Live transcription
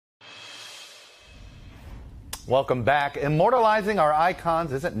Welcome back. Immortalizing our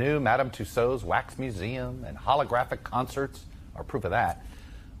icons isn't new. Madame Tussauds Wax Museum and holographic concerts are proof of that.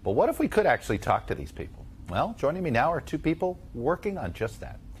 But what if we could actually talk to these people? Well, joining me now are two people working on just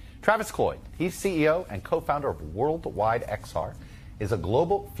that. Travis Cloyd, he's CEO and co-founder of Worldwide XR, is a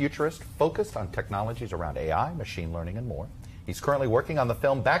global futurist focused on technologies around AI, machine learning, and more. He's currently working on the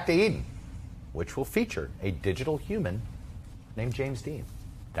film Back to Eden, which will feature a digital human named James Dean.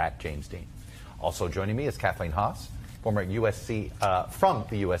 That James Dean. Also joining me is Kathleen Haase, former USC, from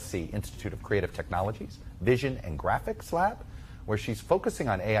the USC Institute of Creative Technologies, Vision and Graphics Lab, where she's focusing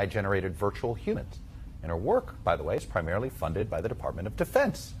on AI-generated virtual humans. And her work, by the way, is primarily funded by the Department of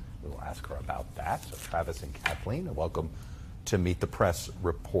Defense. We will ask her about that. So Travis and Kathleen, welcome to Meet the Press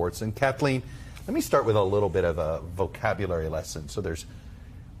Reports. And Kathleen, let me start with a little bit of a vocabulary lesson. So there's,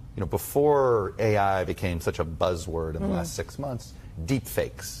 before AI became such a buzzword in the last 6 months,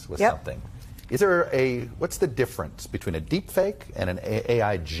 deepfakes was something. Is there what's the difference between a deepfake and an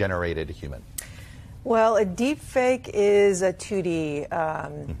AI-generated human? Well, a deepfake is a 2D,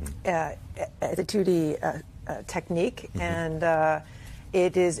 technique, and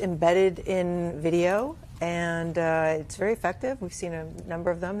it is embedded in video, and it's very effective. We've seen a number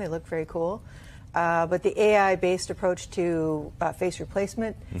of them. They look very cool. But the AI-based approach to face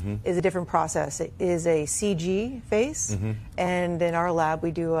replacement is a different process. It is a CG face, and in our lab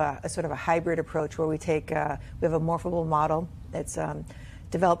we do a sort of a hybrid approach where we take, we have a morphable model that's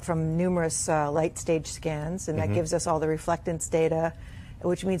developed from numerous light stage scans, and that gives us all the reflectance data,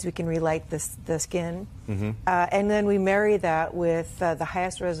 which means we can relight the skin. And then we marry that with the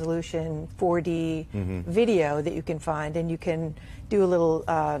highest resolution 4D video that you can find, and you can do a little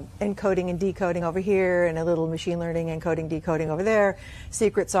encoding and decoding over here, and a little machine learning encoding, decoding over there,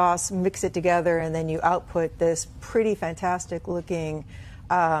 secret sauce, mix it together, and then you output this pretty fantastic looking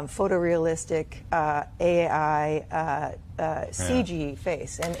photorealistic AI CG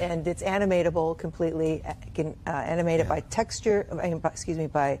face, and it's animatable completely. You can animate it by texture,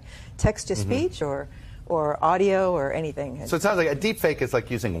 by text to speech or audio or anything. So it sounds like a deepfake is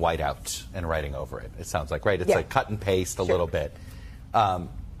like using whiteout and writing over it. It sounds like, right? It's like cut and paste a little bit.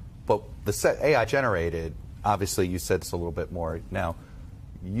 But the AI generated, obviously, you said it's a little bit more. Now,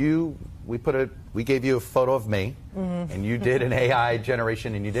 we gave you a photo of me, and you did an AI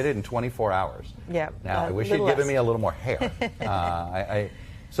generation, and you did it in 24 hours. Yeah. Now, I wish you'd given me a little more hair.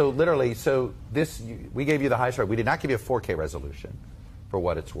 So literally, we gave you the highest. We did not give you a 4K resolution, for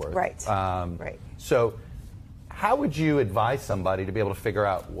what it's worth. Right. Right. So, how would you advise somebody to be able to figure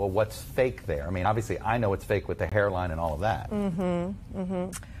out, well, what's fake there? I mean, obviously, I know it's fake with the hairline and all of that.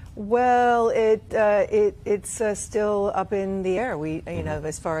 Well, it's still up in the air.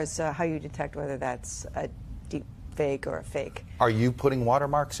 As far as how you detect whether that's a deep fake or a fake. Are you putting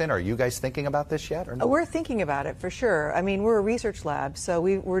watermarks in? Are you guys thinking about this yet, or no? We're thinking about it for sure. I mean, we're a research lab, so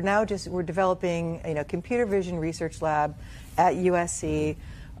we're developing computer vision research lab at USC,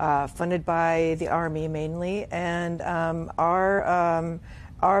 funded by the Army mainly, and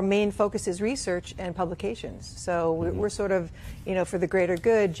our main focus is research and publications. So we're sort of, for the greater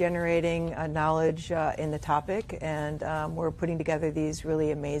good, generating knowledge in the topic, and we're putting together these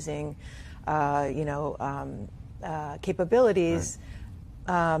really amazing, capabilities.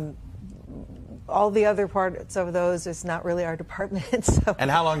 All the other parts of those is not really our department. So.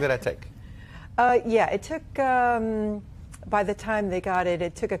 And how long did that take? It took, by the time they got it,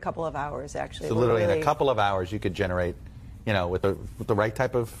 it took a couple of hours, actually. So literally in a couple of hours you could generate, with the right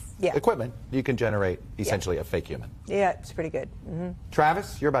type of equipment, you can generate essentially a fake human. Yeah, it's pretty good.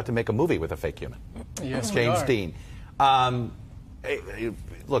 Travis, you're about to make a movie with a fake human. Yes, James Dean.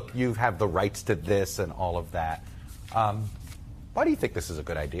 Look, you have the rights to this and all of that. Why do you think this is a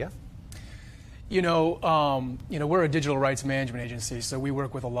good idea? We're a digital rights management agency, so we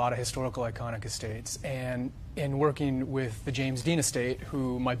work with a lot of historical iconic estates. And in working with the James Dean estate,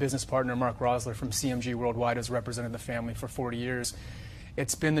 who my business partner Mark Rosler from CMG Worldwide has represented the family for 40 years,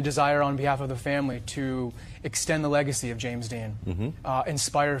 it's been the desire on behalf of the family to extend the legacy of James Dean,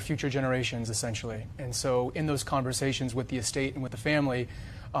 inspire future generations, essentially. And so in those conversations with the estate and with the family,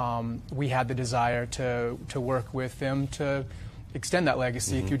 we had the desire to work with them to extend that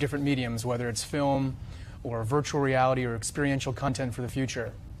legacy through different mediums, whether it's film or virtual reality or experiential content for the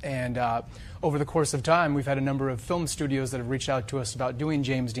future. And over the course of time, we've had a number of film studios that have reached out to us about doing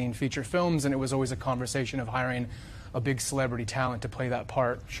James Dean feature films, and it was always a conversation of hiring a big celebrity talent to play that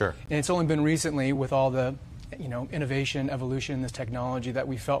part. Sure. And it's only been recently, with all the innovation, evolution in this technology, that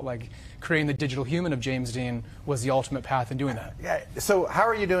we felt like creating the digital human of James Dean was the ultimate path in doing that. Yeah. So how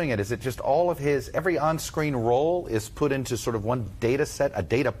are you doing it? Is it just all of every on-screen role is put into sort of one data set, a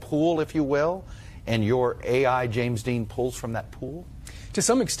data pool, if you will, and your AI James Dean pulls from that pool? To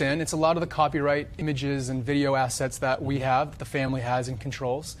some extent, it's a lot of the copyright images and video assets that we have, that the family has and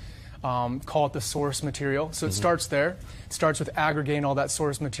controls. Call it the source material. So it starts there. It starts with aggregating all that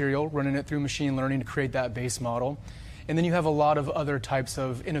source material, running it through machine learning to create that base model. And then you have a lot of other types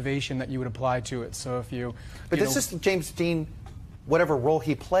of innovation that you would apply to it. So if you... But this is James Dean, whatever role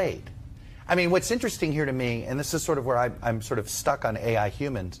he played. I mean, what's interesting here to me, and this is sort of where I'm sort of stuck on AI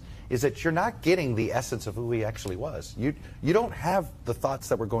humans, is that you're not getting the essence of who he actually was. You don't have the thoughts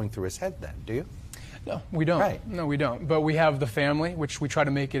that were going through his head then, do you? No, we don't. Right. No, we don't. But we have the family, which we try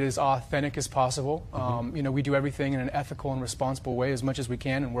to make it as authentic as possible. You know, we do everything in an ethical and responsible way as much as we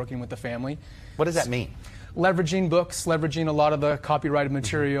can in working with the family. What does that mean? Leveraging books, leveraging a lot of the copyrighted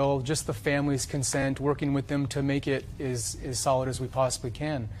material, just the family's consent, working with them to make it as solid as we possibly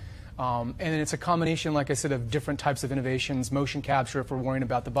can. And it's a combination, like I said, of different types of innovations, motion capture if we're worrying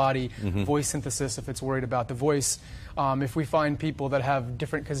about the body, voice synthesis if it's worried about the voice. If we find people that have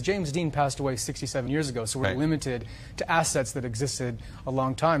different, because James Dean passed away 67 years ago, so we're limited to assets that existed a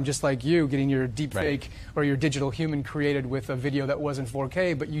long time, just like you getting your deepfake or your digital human created with a video that wasn't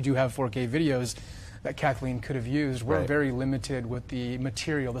 4K, but you do have 4K videos that Kathleen could have used. We're very limited with the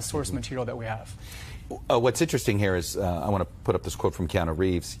material, the source material that we have. What's interesting here is, I want to put up this quote from Keanu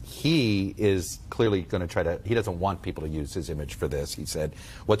Reeves. He is clearly going to try to, he doesn't want people to use his image for this. He said,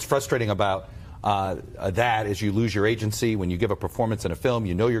 what's frustrating about that is you lose your agency. When you give a performance in a film,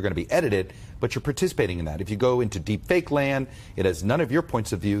 you know you're going to be edited, but you're participating in that. If you go into deepfake land, it has none of your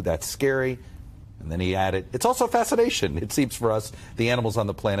points of view. That's scary. And then he added, it's also fascination. It seems for us, the animals on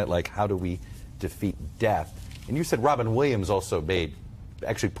the planet, like how do we defeat death? And you said Robin Williams also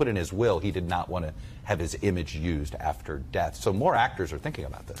actually put in his will he did not want to have his image used after death. So more actors are thinking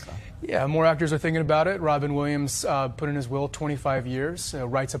about this, huh? Yeah, more actors are thinking about it. Robin Williams put in his will 25 years,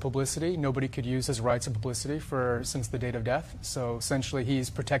 rights of publicity. Nobody could use his rights of publicity since the date of death. So essentially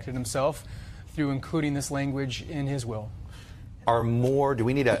he's protected himself through including this language in his will. Do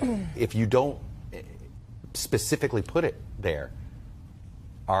we need if you don't specifically put it there,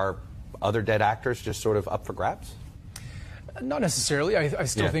 are other dead actors just sort of up for grabs? Not necessarily. I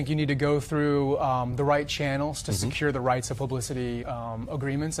still think you need to go through the right channels to secure the rights of publicity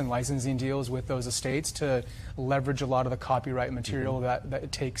agreements and licensing deals with those estates to leverage a lot of the copyright material that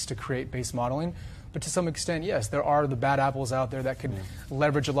it takes to create base modeling. But to some extent, yes, there are the bad apples out there that could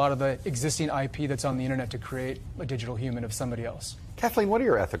leverage a lot of the existing IP that's on the internet to create a digital human of somebody else. Kathleen, what are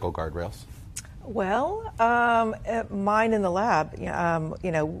your ethical guardrails? Well, mine in the lab.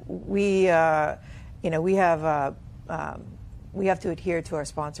 We have to adhere to our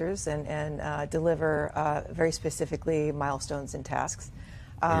sponsors and deliver very specifically milestones and tasks.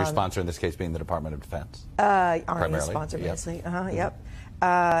 Your sponsor in this case being the Department of Defense. Army is sponsor, basically.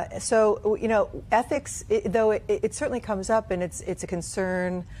 So, ethics, though it certainly comes up, and it's a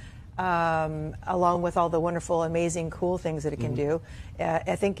concern along with all the wonderful, amazing, cool things that it can do.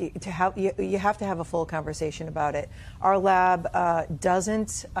 I think you have to have a full conversation about it. Our lab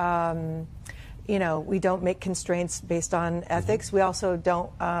doesn't. We don't make constraints based on ethics. We also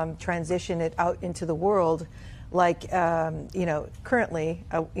don't transition it out into the world like, currently,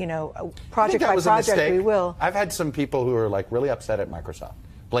 project by project we will. I've had some people who are like really upset at Microsoft,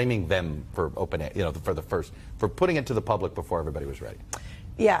 blaming them for for putting it to the public before everybody was ready.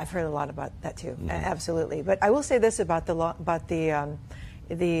 Yeah, I've heard a lot about that too. Absolutely. But I will say this about the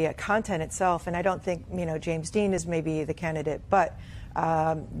content itself, and I don't think James Dean is maybe the candidate, but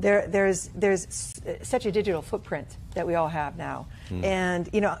there's such a digital footprint that we all have now, and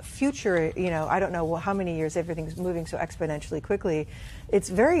future. I don't know how many years everything's moving so exponentially quickly. It's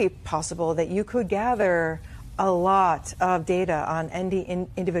very possible that you could gather a lot of data on any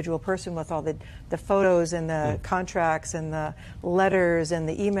individual person with all the photos and the contracts and the letters and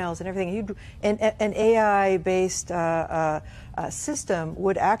the emails and everything. An AI-based system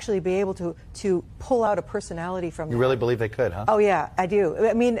would actually be able to pull out a personality from. You really believe they could, huh? Oh yeah, I do.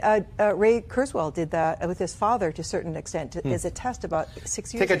 I mean, Ray Kurzweil did that with his father to a certain extent as a test about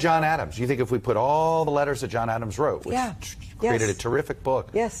 6 years ago. Take a John Adams. You think if we put all the letters that John Adams wrote, which created a terrific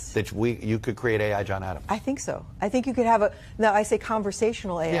book, that you could create AI John Adams? I think so. I think you could have now I say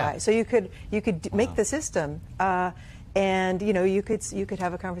conversational AI. Yeah. So you could make the system, and you could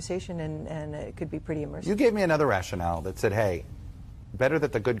have a conversation, and it could be pretty immersive. You gave me another rationale that said, hey, better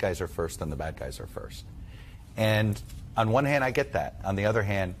that the good guys are first than the bad guys are first. And on one hand, I get that. On the other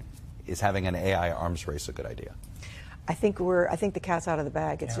hand, is having an AI arms race a good idea? I think the cat's out of the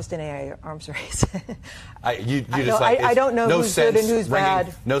bag. It's just an AI arms race. I don't know who's good and who's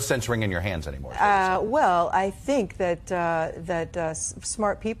bad. No sense wringing your hands anymore. Well, I think that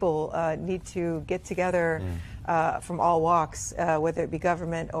smart people need to get together from all walks, whether it be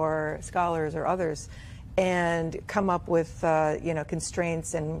government or scholars or others, and come up with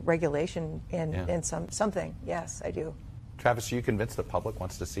constraints and regulation in something. Yes, I do. Travis, are you convinced the public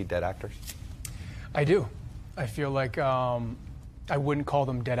wants to see dead actors? I do. I feel like I wouldn't call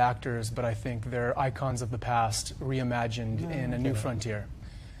them dead actors, but I think they're icons of the past reimagined in a new frontier.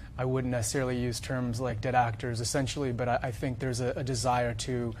 I wouldn't necessarily use terms like dead actors essentially, but I think there's a desire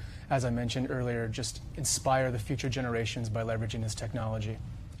to, as I mentioned earlier, just inspire the future generations by leveraging this technology.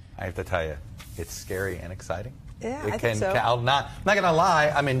 I have to tell you, it's scary and exciting. Yeah, I think so. I'm not going to lie,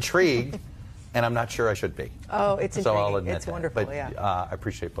 I'm intrigued, and I'm not sure I should be. Oh, it's intriguing. So I'll admit it's that. Wonderful, but, yeah. I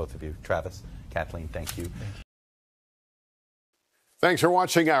appreciate both of you. Travis, Kathleen, thank you. Thanks for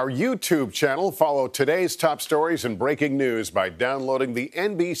watching our YouTube channel. Follow today's top stories and breaking news by downloading the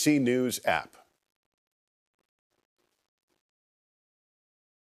NBC News app.